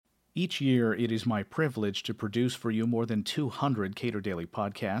Each year, it is my privilege to produce for you more than 200 Cato Daily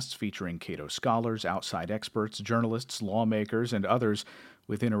podcasts featuring Cato scholars, outside experts, journalists, lawmakers, and others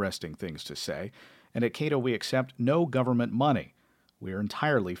with interesting things to say. And at Cato, we accept no government money. We are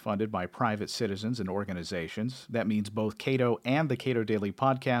entirely funded by private citizens and organizations. That means both Cato and the Cato Daily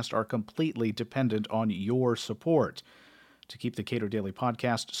podcast are completely dependent on your support. To keep the Cato Daily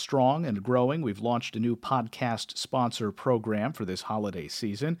podcast strong and growing, we've launched a new podcast sponsor program for this holiday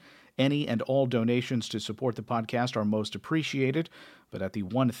season. Any and all donations to support the podcast are most appreciated, but at the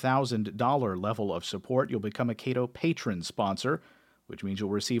 $1,000 level of support, you'll become a Cato patron sponsor, which means you'll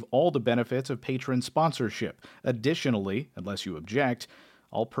receive all the benefits of patron sponsorship. Additionally, unless you object,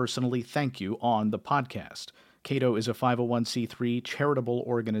 I'll personally thank you on the podcast. Cato is a 501c3 charitable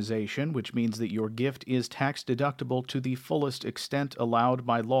organization, which means that your gift is tax-deductible to the fullest extent allowed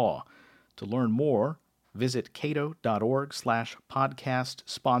by law. To learn more, visit cato.org/podcast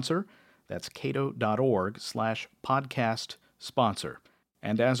sponsor. That's cato.org/podcast sponsor.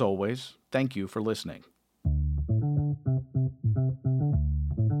 And as always, thank you for listening.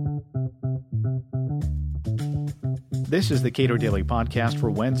 This is the Cato Daily Podcast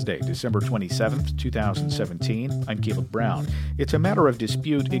for Wednesday, December 27th, 2017. I'm Caleb Brown. It's a matter of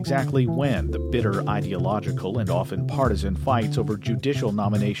dispute exactly when the bitter ideological and often partisan fights over judicial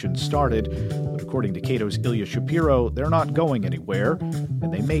nominations started, but according to Cato's Ilya Shapiro, they're not going anywhere,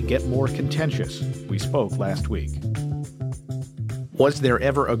 and they may get more contentious. We spoke last week. Was there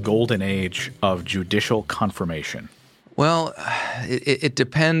ever a golden age of judicial confirmation? Well, it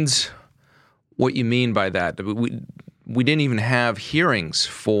depends what you mean by that. We didn't even have hearings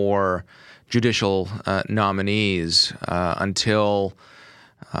for judicial nominees until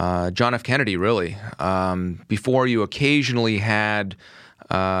John F. Kennedy, really. Before you occasionally had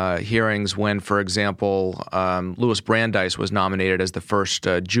hearings when, for example, Louis Brandeis was nominated as the first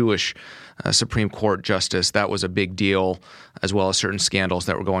Jewish Supreme Court justice. That was a big deal, as well as certain scandals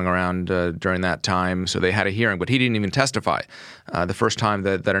that were going around during that time. So they had a hearing, but he didn't even testify. The first time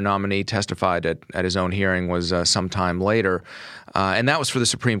that a nominee testified at his own hearing was sometime later. And that was for the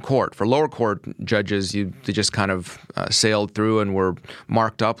Supreme Court. For lower court judges, they just kind of sailed through and were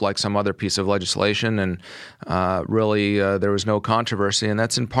marked up like some other piece of legislation. And really, there was no controversy. And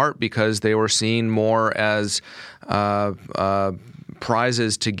that's in part because they were seen more as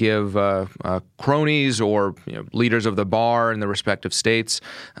prizes to give cronies or leaders of the bar in the respective states,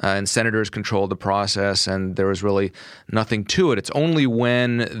 and senators controlled the process, and there was really nothing to it. It's only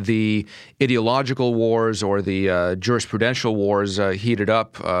when the ideological wars or the jurisprudential wars heated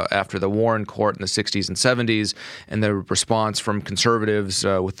up after the Warren Court in the 60s and 70s, and the response from conservatives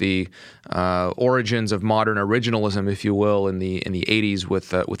with the origins of modern originalism, if you will, in the 80s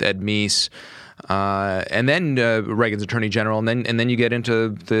with Ed Meese. And then Reagan's Attorney General, and then you get into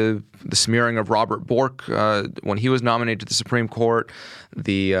the smearing of Robert Bork when he was nominated to the Supreme Court,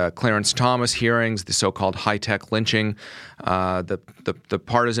 the Clarence Thomas hearings, the so-called high-tech lynching, the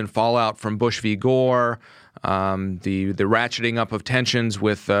partisan fallout from Bush v. Gore, the ratcheting up of tensions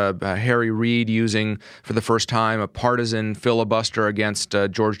with Harry Reid using, for the first time, a partisan filibuster against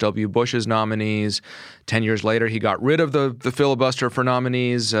George W. Bush's nominees. 10 years later, he got rid of the filibuster for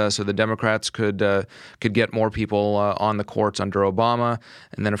nominees so the Democrats could get more people on the courts under Obama.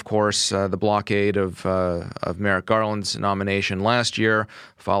 And then, of course, the blockade of Merrick Garland's nomination last year,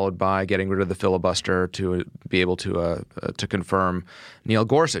 followed by getting rid of the filibuster to be able to confirm Neil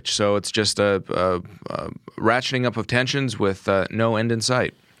Gorsuch. So it's just a ratcheting up of tensions with no end in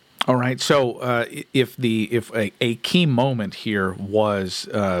sight. All right. So if a key moment here was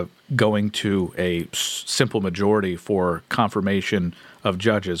going to a simple majority for confirmation of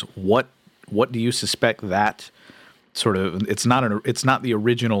judges, what do you suspect that sort of? It's not the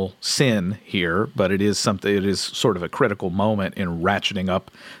original sin here, but it is something. It is sort of a critical moment in ratcheting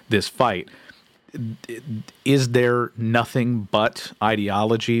up this fight. Is there nothing but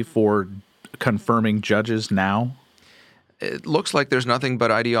ideology for confirming judges now? It looks like there's nothing but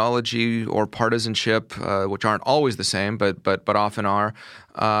ideology or partisanship, which aren't always the same, but often are,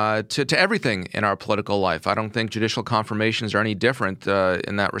 to everything in our political life. I don't think judicial confirmations are any different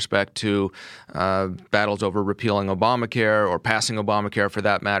in that respect to battles over repealing Obamacare or passing Obamacare, for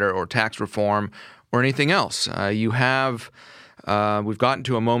that matter, or tax reform or anything else. We've gotten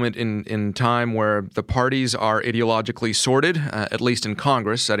to a moment in time where the parties are ideologically sorted, at least in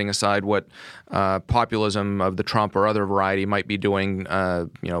Congress, setting aside what populism of the Trump or other variety might be doing,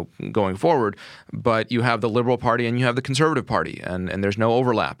 going forward. But you have the Liberal Party and you have the Conservative Party, and there's no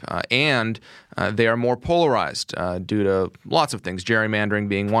overlap. And they are more polarized due to lots of things, gerrymandering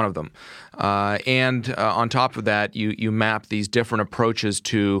being one of them. And on top of that, you map these different approaches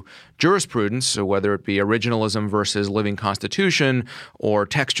to jurisprudence, so whether it be originalism versus living constitution or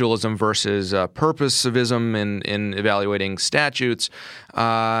textualism versus purposivism in evaluating statutes.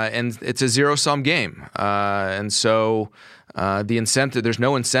 And it's a zero-sum game. And so there's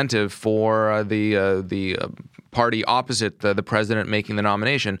no incentive for the party opposite the president making the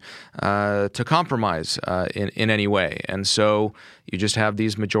nomination to compromise in any way. And so you just have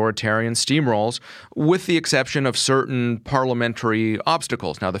these majoritarian steamrolls, with the exception of certain parliamentary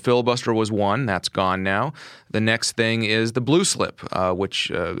obstacles. Now, the filibuster was one. That's gone now. The next thing is the blue slip,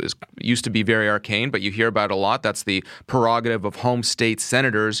 which used to be very arcane, but you hear about it a lot. That's the prerogative of home state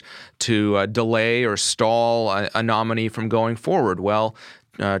senators to delay or stall a nominee from going forward. Well,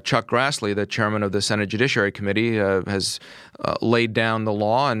 Chuck Grassley, the chairman of the Senate Judiciary Committee, has laid down the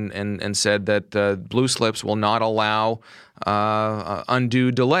law and said that blue slips will not allow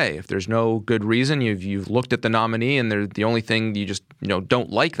undue delay. If there's no good reason, you've looked at the nominee and they're the only thing you just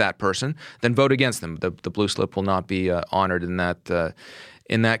don't like that person, then vote against them. The blue slip will not be honored in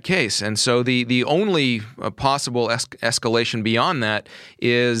that case. And so the only possible escalation beyond that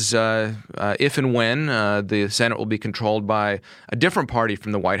is if and when the Senate will be controlled by a different party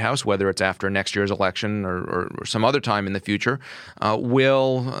from the White House, whether it's after next year's election or some other time in the future,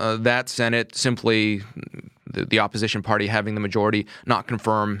 will that Senate simply, the opposition party having the majority, not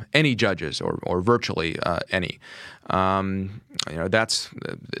confirm any judges or virtually any. There's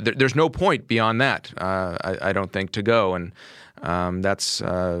no point beyond that, I don't think, to go. And that's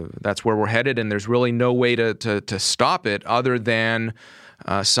where we're headed, and there's really no way to stop it other than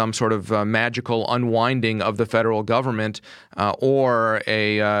some sort of magical unwinding of the federal government or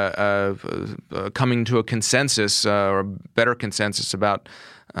a coming to a consensus or a better consensus about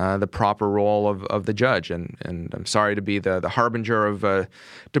the proper role of the judge. And I'm sorry to be the harbinger of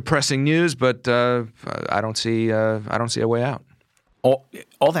depressing news, but I don't see a way out.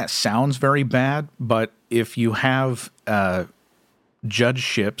 All that sounds very bad, but if you have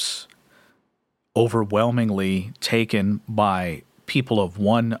judgeships overwhelmingly taken by people of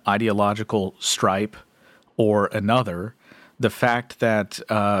one ideological stripe or another, the fact that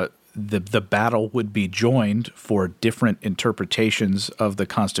the battle would be joined for different interpretations of the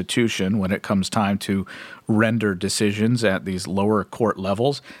Constitution when it comes time to render decisions at these lower court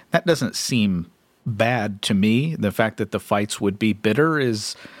levels, that doesn't seem bad to me. The fact that the fights would be bitter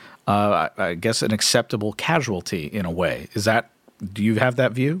is, I guess, an acceptable casualty in a way. Do you have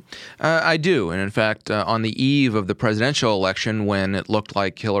that view? I do. And in fact, on the eve of the presidential election, when it looked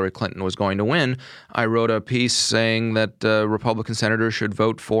like Hillary Clinton was going to win, I wrote a piece saying that Republican senators should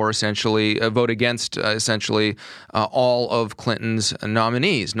vote against all of Clinton's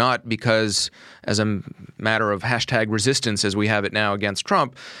nominees, not because as a matter of hashtag resistance, as we have it now against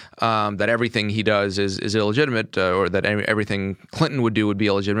Trump, that everything he does is illegitimate or that everything Clinton would do would be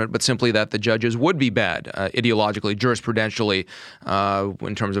illegitimate, but simply that the judges would be bad ideologically, jurisprudentially,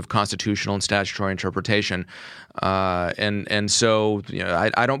 in terms of constitutional and statutory interpretation. And so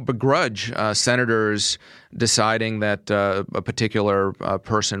I don't begrudge senators deciding that a particular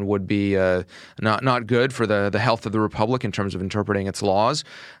person would be not good for the health of the republic in terms of interpreting its laws.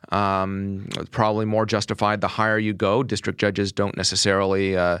 Probably more justified the higher you go. District judges don't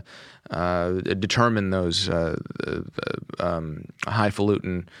necessarily determine those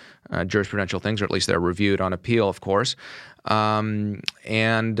highfalutin jurisprudential things, or at least they're reviewed on appeal, of course. We've come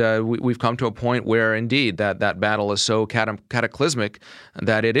to a point where, indeed, that battle is so cataclysmic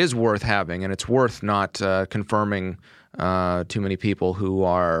that it is worth having, and it's worth not confirming too many people who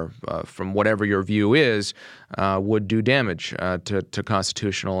are, from whatever your view is, would do damage to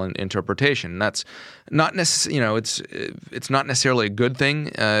constitutional interpretation. That's not it's not necessarily a good thing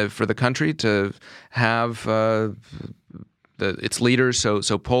for the country to have its leaders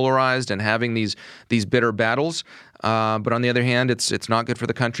so polarized and having these bitter battles. But on the other hand, it's not good for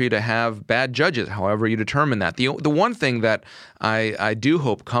the country to have bad judges, however you determine that. The one thing that I do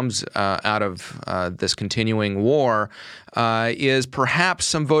hope comes out of this continuing war is perhaps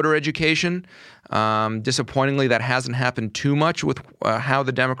some voter education. Disappointingly, that hasn't happened too much with how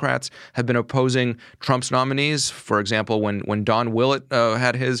the Democrats have been opposing Trump's nominees. For example, when Don Willett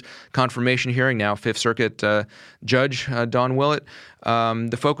had his confirmation hearing, now Fifth Circuit Judge Don Willett,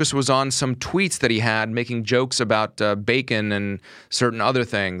 the focus was on some tweets that he had making jokes about bacon and certain other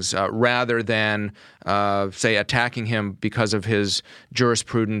things, rather than, say, attacking him because of his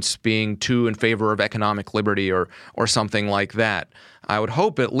jurisprudence being too in favor of economic liberty or something like that. I would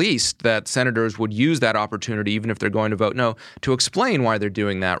hope at least that senators would use that opportunity, even if they're going to vote no, to explain why they're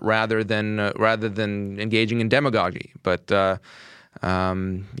doing that, rather than engaging in demagogy. But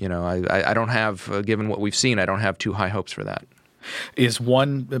I don't have, given what we've seen, I don't have too high hopes for that. Is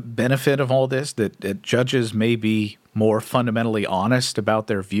one benefit of all this that judges may be more fundamentally honest about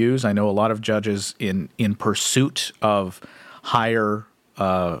their views? I know a lot of judges in pursuit of higher,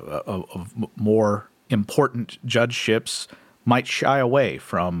 of more important judgeships might shy away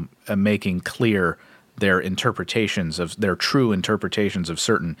from making clear their true interpretations of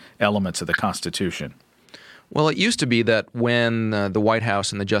certain elements of the Constitution. Well, it used to be that when the White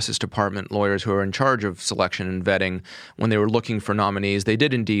House and the Justice Department lawyers who are in charge of selection and vetting, when they were looking for nominees, they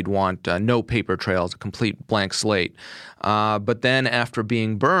did indeed want no paper trails, a complete blank slate. But then after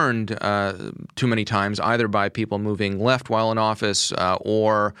being burned too many times, either by people moving left while in office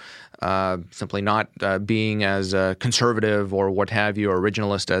or simply not being as conservative or what have you, or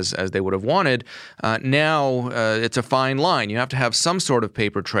originalist as they would have wanted, now it's a fine line. You have to have some sort of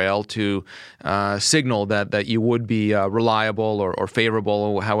paper trail to signal that you would be reliable or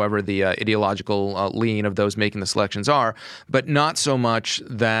favorable, however the ideological lean of those making the selections are, but not so much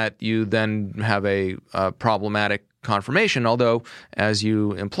that you then have a problematic confirmation, although, as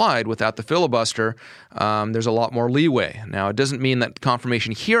you implied, without the filibuster, there's a lot more leeway. Now, it doesn't mean that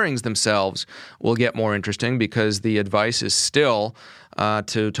confirmation hearings themselves will get more interesting, because the advice is still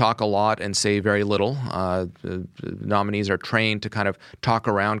to talk a lot and say very little. The nominees are trained to kind of talk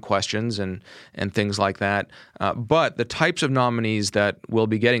around questions and things like that. But the types of nominees that we'll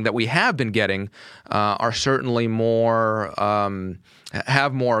be getting, that we have been getting, are certainly more,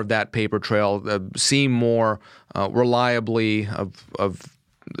 have more of that paper trail, seem more reliably of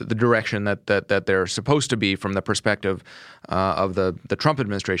the direction that they're supposed to be from the perspective of the Trump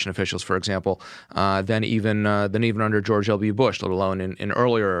administration officials, for example, than even under George W. Bush, let alone in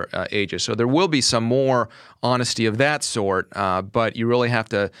earlier ages. So there will be some more honesty of that sort, but you really have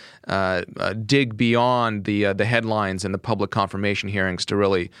to dig beyond the headlines and the public confirmation hearings to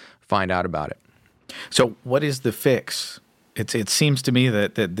really find out about it. So what is the fix? It seems to me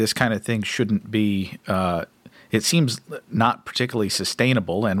that this kind of thing shouldn't be it seems not particularly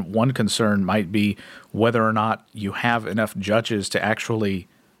sustainable, and one concern might be whether or not you have enough judges to actually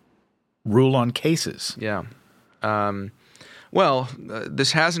rule on cases. Yeah.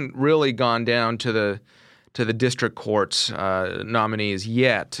 This hasn't really gone down to the district court's nominees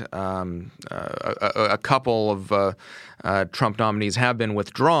yet. A couple of Trump nominees have been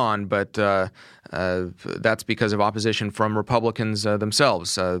withdrawn, but that's because of opposition from Republicans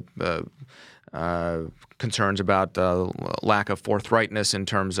themselves. Concerns about lack of forthrightness in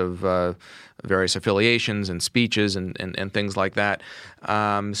terms of various affiliations and speeches and things like that.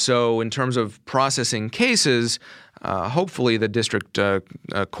 So in terms of processing cases, hopefully the district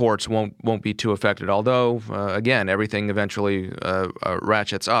courts won't be too affected, although, again, everything eventually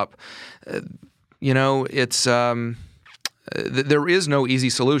ratchets up. It's... there is no easy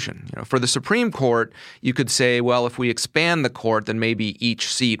solution. For the Supreme Court, you could say, well, if we expand the court, then maybe each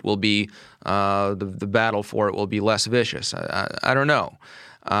seat will be the battle for it will be less vicious. I don't know.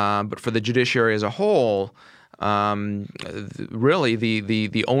 But for the judiciary as a whole, really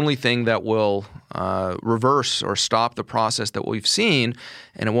the only thing that will reverse or stop the process that we've seen,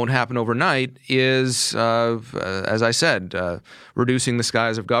 and it won't happen overnight, is, as I said, reducing the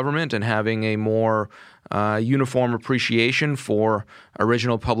size of government and having a more uniform appreciation for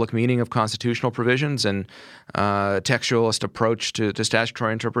original public meaning of constitutional provisions and textualist approach to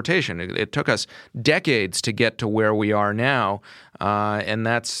statutory interpretation. It took us decades to get to where we are now, and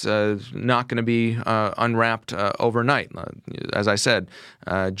that's not going to be unwrapped overnight. As I said,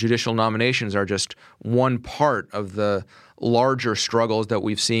 judicial nominations are just one part of the larger struggles that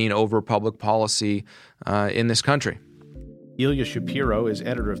we've seen over public policy in this country. Ilya Shapiro is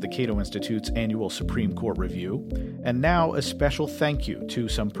editor of the Cato Institute's annual Supreme Court Review. And now a special thank you to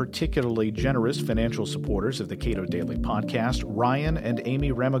some particularly generous financial supporters of the Cato Daily Podcast, Ryan and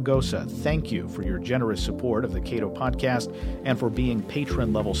Amy Ramagosa. Thank you for your generous support of the Cato Podcast and for being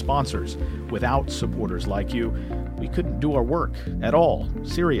patron-level sponsors. Without supporters like you, we couldn't do our work at all,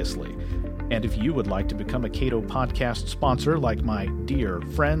 seriously. And if you would like to become a Cato Podcast sponsor like my dear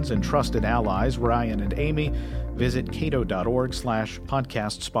friends and trusted allies, Ryan and Amy, visit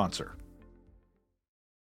cato.org/podcast sponsor.